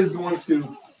 it is going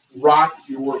to rock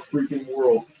your freaking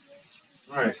world.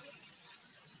 All right.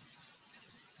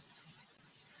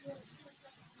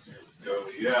 There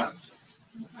we go. Yeah.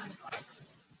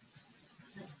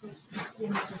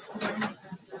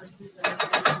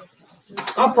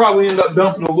 I'll probably end up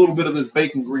dumping a little bit of this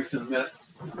bacon grease in a minute.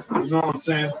 You know what I'm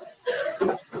saying?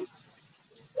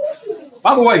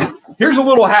 By the way, here's a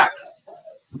little hack.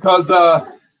 Because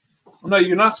no,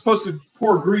 you're not supposed to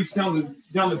pour grease down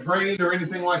the drain or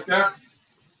anything like that.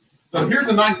 So here's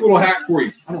a nice little hack for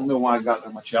you. I don't know why I got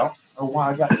that much out or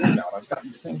why I got it out. I've got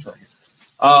these things right here.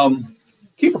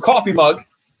 Keep a coffee mug,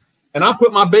 and I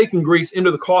put my bacon grease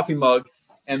into the coffee mug,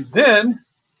 and then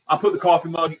I put the coffee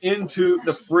mug into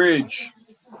the fridge.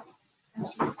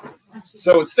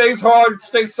 So it stays hard,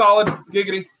 stays solid,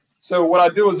 giggity. So what I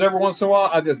do is every once in a while,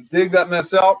 I just dig that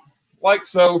mess out like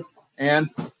so and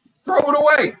throw it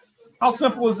away. How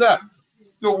simple is that?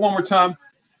 Do it one more time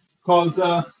because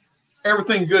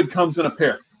everything good comes in a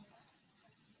pair.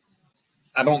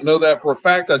 I don't know that for a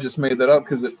fact. I just made that up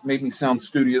because it made me sound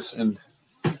studious and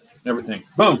everything.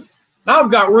 Boom. Now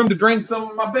I've got room to drain some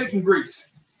of my bacon grease,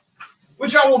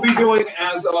 which I will be doing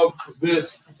as of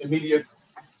this immediate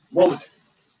moment.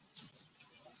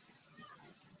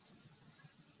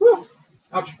 Whew.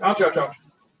 Ouch, ouch, ouch, ouch.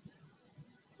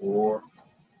 Four.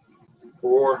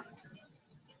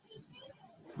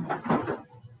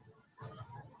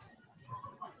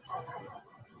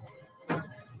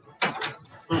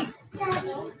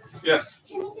 Daddy, Yes.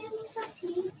 can you give me some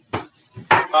tea?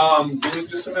 Give me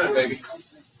just a minute, baby.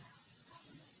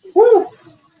 Woo!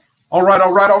 All right.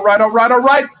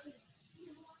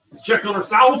 Let's check on our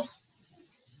sauce.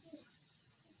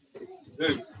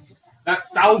 Dude,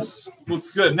 that sauce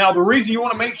looks good. Now, the reason you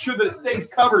want to make sure that it stays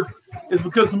covered is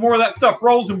because the more that stuff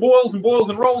rolls and boils and boils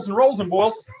and rolls and rolls and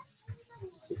boils,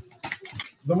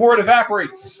 the more it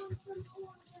evaporates.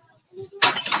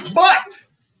 But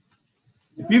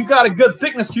if you've got a good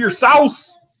thickness to your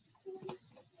sauce,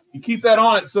 you keep that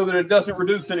on it so that it doesn't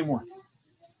reduce anymore.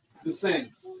 Just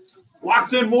saying.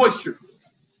 Locks in moisture.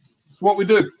 That's what we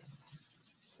do. And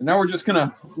now we're just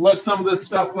gonna let some of this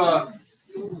stuff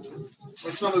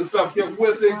get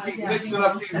with it, keep mixing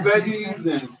up these veggies,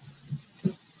 and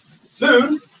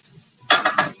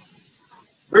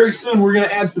very soon we're gonna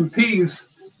add some peas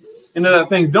into that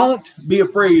thing. Don't be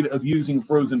afraid of using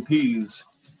frozen peas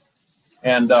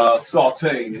and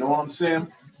saute. You know what I'm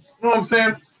saying?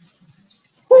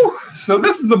 Whew. So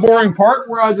this is the boring part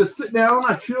where I just sit down,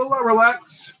 I chill, I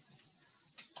relax,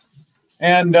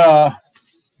 and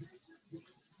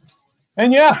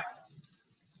yeah,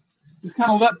 just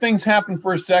kind of let things happen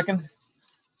for a second.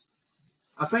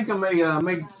 I think I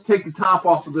may take the top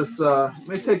off of this.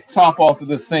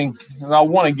 Thing. And I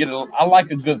want to get it. I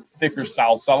like a good thicker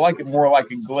sauce. I like it more like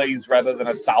a glaze rather than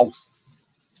a sauce.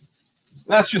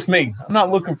 That's just me. I'm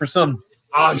not looking for some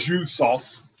au jus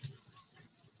sauce.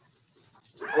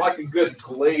 I like a good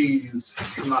glaze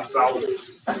in my sauce.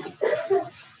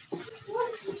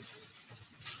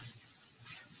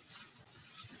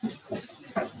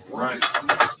 Right.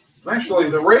 Actually,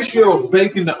 the ratio of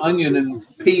bacon to onion and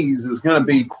peas is going to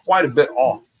be quite a bit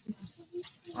off.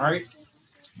 All right.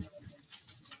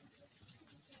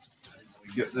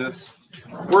 We get this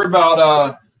We're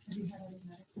about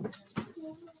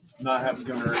not having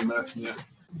dinner any medicine yet.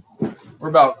 We're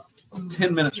about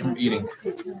 10 minutes from eating.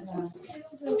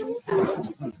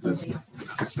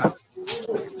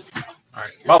 All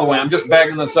right. By the way, I'm just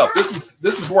bagging this up. This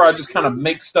is where I just kind of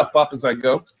make stuff up as I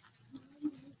go,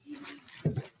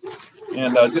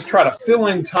 and just try to fill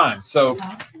in time. So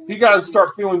if you guys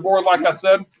start feeling bored, like I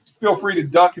said, feel free to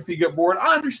duck if you get bored.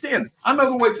 I understand. I know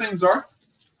the way things are.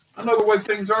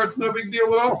 It's no big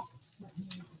deal at all.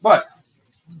 But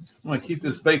I'm going to keep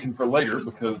this bacon for later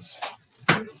because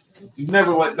you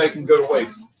never let bacon go to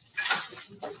waste.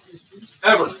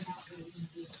 Ever.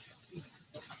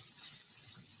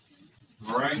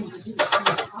 All right.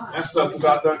 That stuff's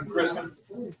about done crisping.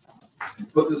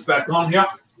 Put this back on here.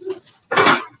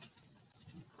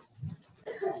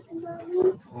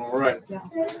 All right.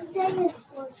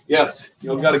 Yes,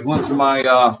 you'll got a glimpse of my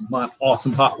my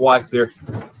awesome hot wife there.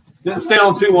 Didn't stay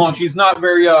on too long. She's not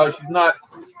very she's not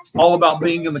all about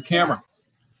being in the camera.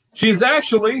 She's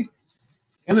actually,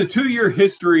 in the 2-year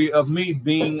history of me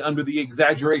being under the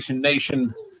Exaggeration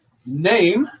Nation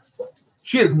name,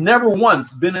 she has never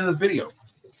once been in a video.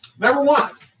 Never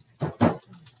once.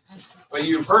 But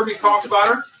you've heard me talk about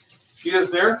her. She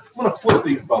is there. I'm going to flip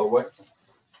these, by the way.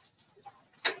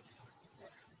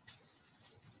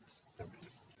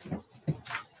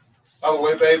 By the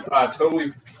way, babe, I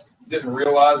totally didn't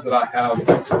realize that I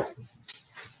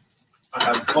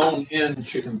have bone-in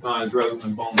chicken thighs rather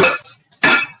than boneless.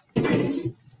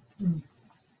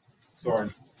 Sorry.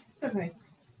 Okay.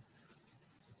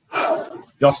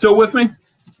 Y'all still with me?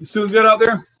 You still good out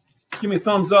there? Give me a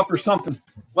thumbs up or something.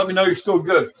 Let me know you're still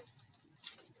good.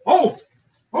 Oh,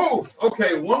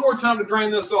 okay. One more time to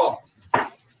drain this off.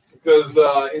 Because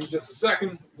in just a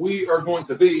second, we are going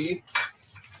to be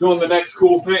doing the next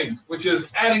cool thing, which is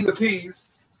adding the peas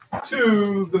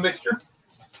to the mixture.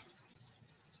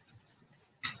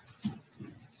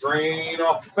 Drain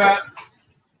off the fat.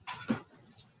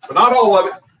 But not all of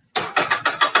it.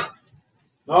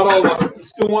 Not all of it. You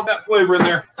still want that flavor in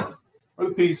there. Where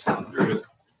the peas? There it is.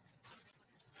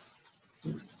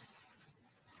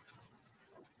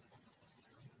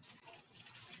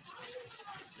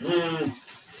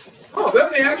 Oh,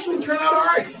 that may actually turn out all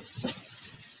right.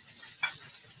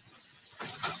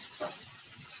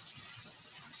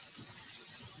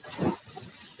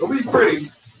 It'll be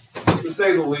pretty, to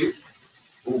say the least.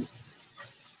 Ooh.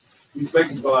 These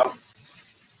bacon fell out.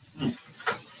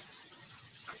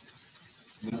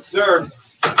 Yes, sir.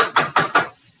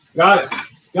 Got it.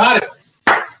 Got it.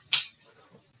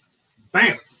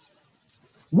 Bam.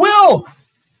 Will!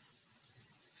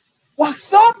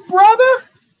 What's up, brother?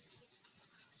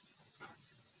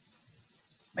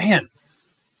 Man,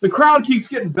 the crowd keeps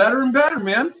getting better and better,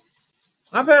 man.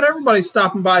 I've had everybody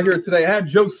stopping by here today. I had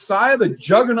Josiah the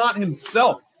Juggernaut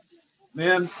himself.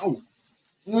 Man, oh.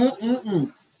 Look,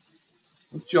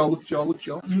 y'all.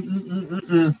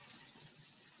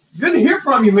 Good to hear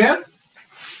from you, man.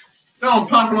 No, I'm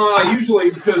popping on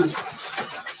usually because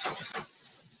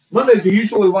Mondays are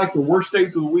usually like the worst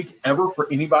days of the week ever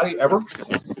for anybody, ever.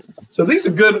 So these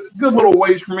are good little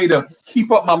ways for me to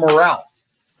keep up my morale.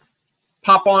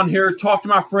 Pop on here, talk to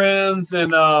my friends,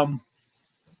 and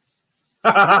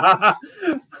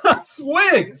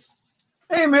Swigs.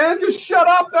 Hey man, just shut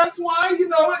up. That's why, you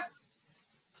know it.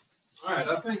 All right,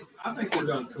 I think we're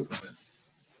done cooking this.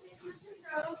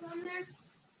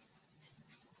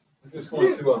 I'm just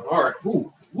going to all right.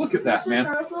 Ooh, look at that, man.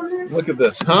 Look at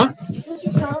this, huh?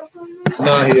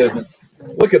 No, he isn't.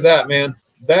 Look at that, man.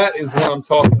 That is what I'm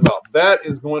talking about. That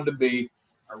is going to be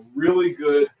a really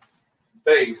good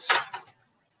base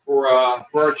for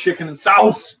our chicken and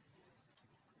sauce.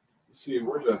 Let's see,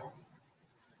 where's a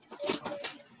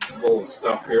bowl of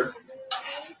stuff here?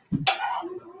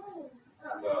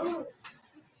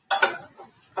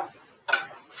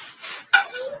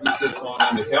 Put this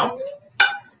on into count.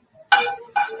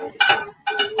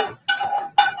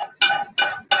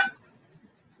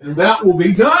 And that will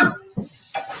be done.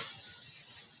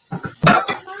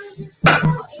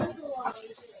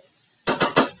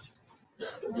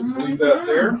 Just leave that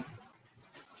there.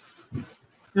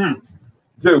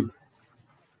 Dude,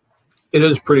 it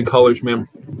is pretty colors, man.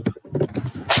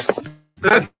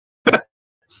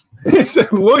 He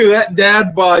said, look at that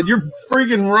dad bod. You're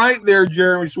freaking right there,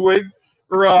 Jeremy Swig.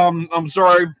 Or, I'm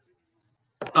sorry,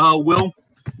 Will.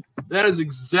 That is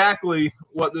exactly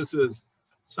what this is.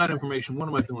 Side information. What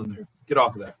am I doing there? Get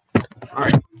off of that. All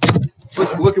right.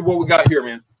 Look at what we got here,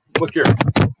 man. Look here.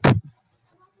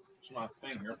 It's my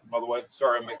thing here, by the way.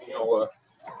 Sorry, I'm making no.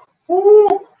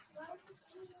 Woo!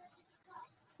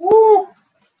 Woo!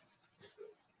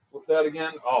 Flip that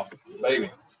again. Oh,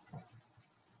 baby.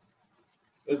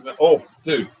 Oh,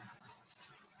 dude.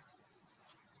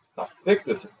 How thick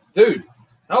this is. Dude,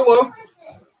 hello.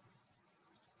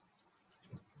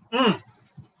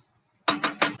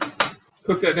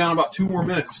 Cook that down about 2 more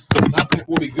minutes. I think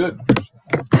we'll be good.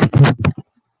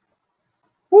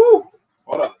 Woo!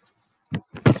 Hold up.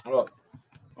 Hold up.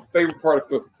 My favorite part of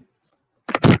cooking.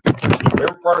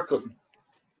 Favorite part of cooking.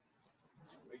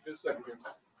 Wait just a second here.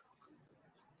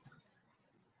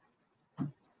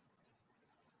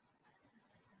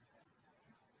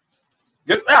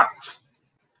 Get out.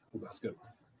 Oh, that's good.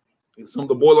 Get some of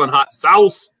the boiling hot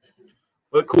sauce.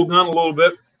 Let it cool down a little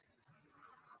bit.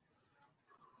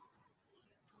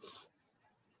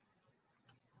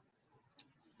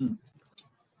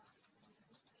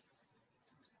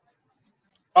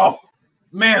 Oh,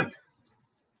 man.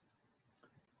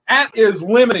 That is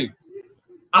lemony.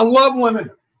 I love lemon.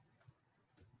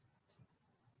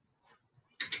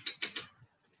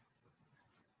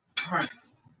 All right.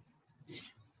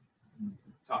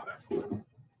 Top that.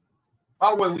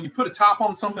 By the way, when you put a top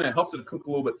on something, it helps it to cook a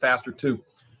little bit faster, too.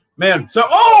 Man, so,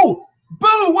 oh,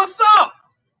 Boo, what's up?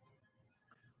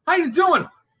 How you doing?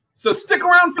 So stick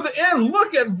around for the end.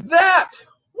 Look at that.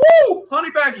 Woo!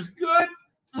 Honey Badger's good.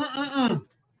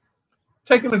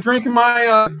 Taking a drink of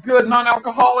my good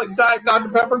non-alcoholic Diet Dr.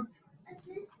 Pepper.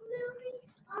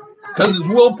 Because as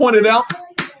Will pointed out,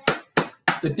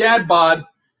 the dad bod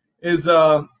is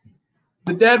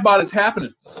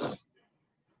happening.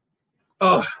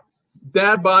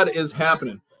 Dad bod is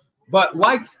happening. But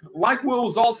like Will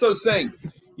was also saying,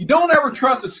 you don't ever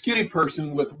trust a skinny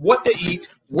person with what to eat,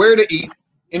 where to eat,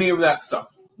 any of that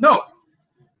stuff. No,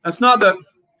 that's not the.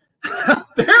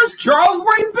 There's Charles.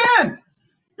 Where you been?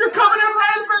 You're coming in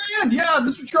right at the very end. Yeah,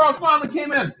 Mr. Charles finally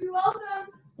came in. You're welcome.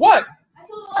 What? I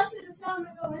told Alexa to tell him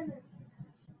to go in there.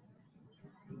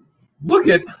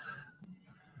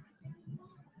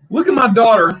 Look at my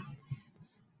daughter.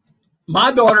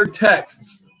 My daughter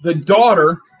texts the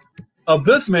daughter of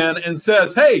this man and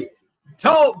says, "Hey,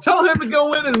 tell him to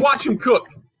go in and watch him cook."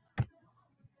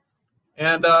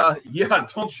 And yeah,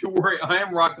 don't you worry, I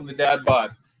am rocking the dad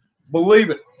bod. Believe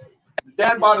it. The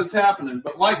dad bod is happening.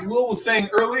 But like Will was saying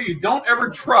earlier, you don't ever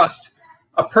trust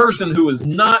a person who is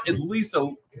not at least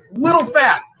a little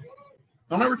fat.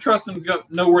 Don't ever trust them to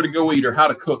know where to go eat or how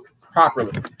to cook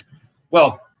properly.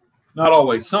 Well, not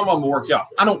always. Some of them work out.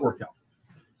 I don't work out.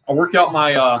 I work out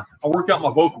my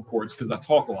vocal cords because I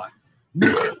talk a lot.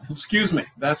 Excuse me.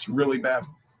 That's really bad.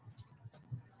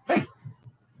 Hey.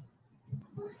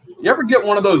 You ever get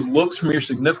one of those looks from your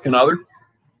significant other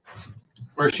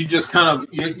where she just kind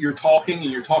of, you're talking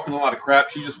and you're talking a lot of crap.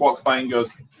 She just walks by and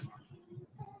goes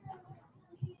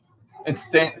and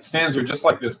stands there just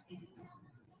like this.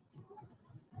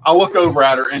 I look over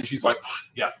at her and she's like,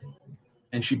 yeah.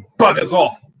 And she buggers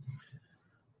off.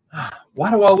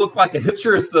 Why do I look like a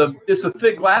hipster? It's the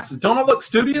thick glasses. Don't I look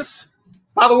studious?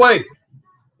 By the way,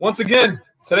 once again,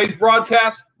 today's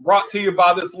broadcast brought to you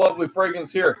by this lovely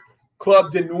fragrance here,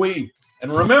 Club de Nuit.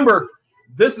 And remember,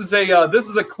 this is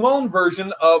a clone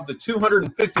version of the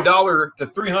 $250 to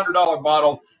 $300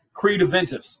 bottle Creed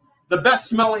Aventus, the best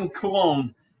smelling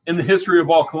cologne in the history of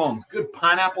all colognes. Good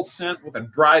pineapple scent with a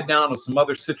dried down of some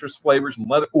other citrus flavors and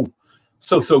leather. Ooh,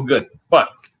 so good. But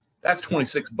that's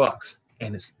 $26,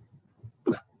 and it's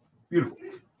beautiful.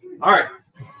 All right,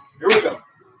 here we go.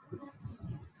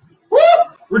 Woo!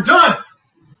 We're done.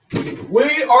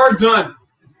 We are done.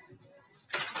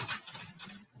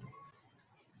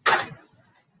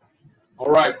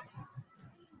 All right.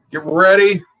 Get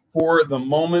ready for the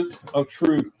moment of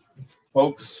truth,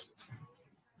 folks.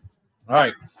 All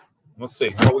right. Let's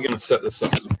see. How are we going to set this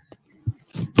up?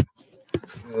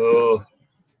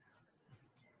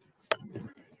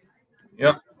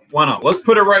 Yep. Why not? Let's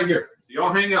put it right here.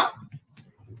 Y'all hang out.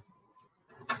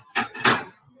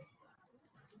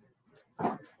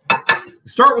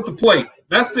 Start with the plate.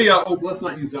 That's the, oh, let's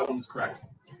not use that one. It's cracked.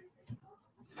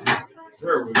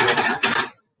 There we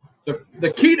go.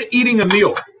 The key to eating a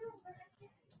meal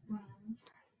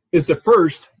is to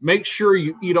first make sure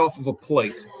you eat off of a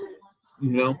plate.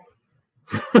 You know?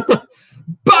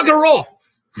 Bugger off!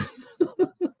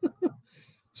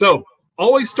 So,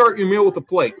 always start your meal with a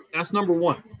plate. That's number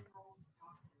one.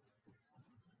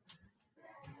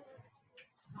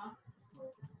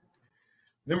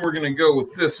 Then we're going to go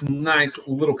with this nice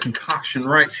little concoction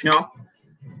right here.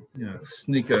 Yeah,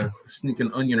 sneak an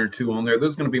onion or two on there. This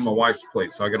is going to be my wife's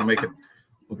plate, so I got to make it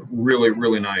look really,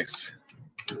 really nice.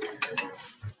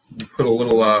 Put a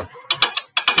little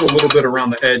bit around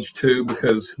the edge too,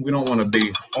 because we don't want to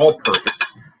be all perfect.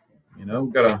 You know,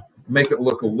 got to make it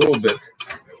look a little bit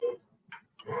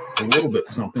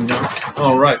something.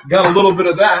 All right, got a little bit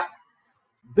of that.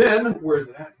 Then, where's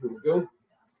it at? Here we go.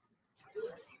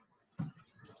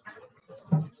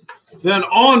 Then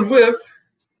on with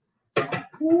the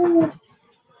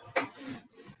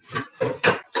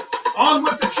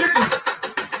chicken.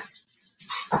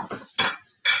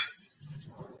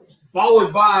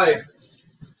 Followed by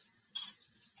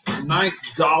a nice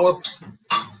dollop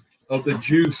of the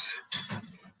juice.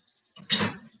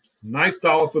 Nice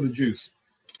dollop of the juice.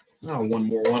 Oh, one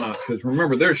more, why not? Because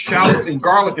remember, there's shallots and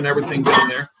garlic and everything down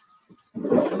there.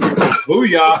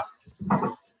 Booyah.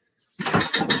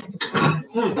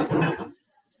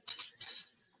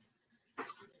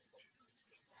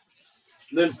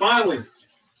 Then finally,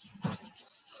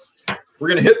 we're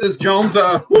going to hit this Jones.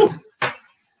 We're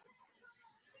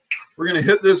going to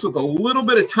hit this with a little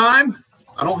bit of thyme.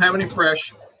 I don't have any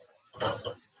fresh.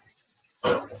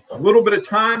 A little bit of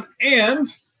thyme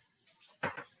and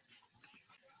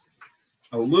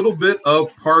a little bit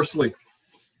of parsley.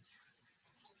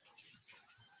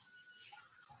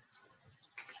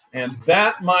 And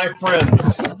that, my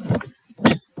friends,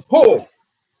 oh,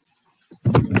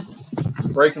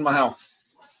 breaking my house.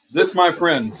 This, my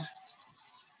friends,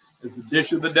 is the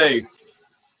dish of the day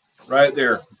right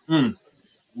there.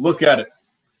 Look at it.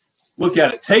 Look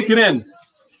at it. Take it in.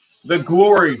 The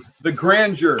glory, the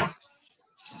grandeur.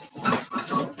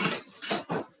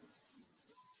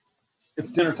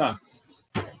 It's dinner time.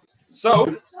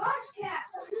 So,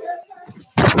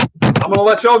 I'm going to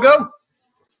let y'all go.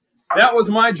 That was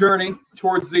my journey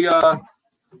towards the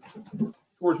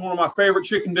towards one of my favorite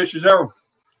chicken dishes ever.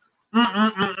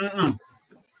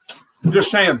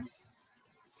 Just saying.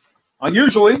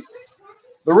 Usually,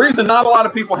 the reason not a lot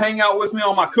of people hang out with me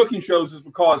on my cooking shows is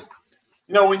because,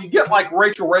 you know, when you get like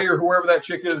Rachel Ray or whoever that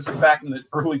chick is back in the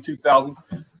early 2000s,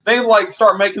 they like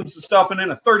start making some stuff, and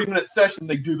in a 30-minute session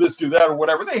they do this, do that, or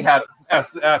whatever. They had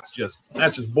that's just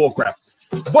bullcrap.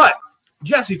 But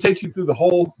Jesse takes you through the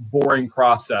whole boring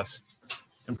process.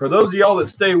 And for those of y'all that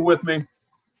stay with me,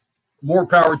 more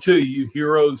power to you, you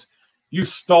heroes, you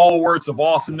stalwarts of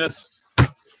awesomeness.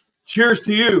 Cheers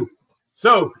to you.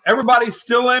 So everybody's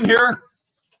still in here.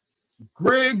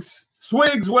 Griggs,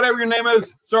 Swigs, whatever your name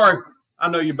is. Sorry, I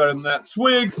know you better than that.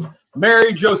 Swigs,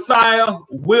 Mary, Josiah,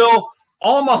 Will,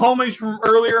 all my homies from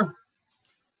earlier.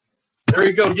 There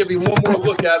you go. Give me one more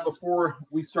look at it before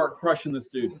we start crushing this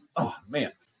dude. Oh,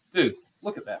 man. Dude,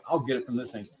 look at that. I'll get it from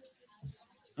this angle.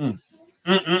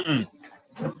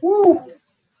 Woo.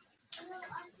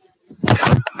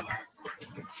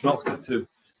 It smells good, too.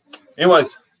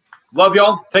 Anyways, love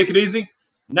y'all. Take it easy.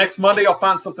 Next Monday, I'll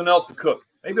find something else to cook.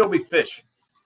 Maybe it'll be fish.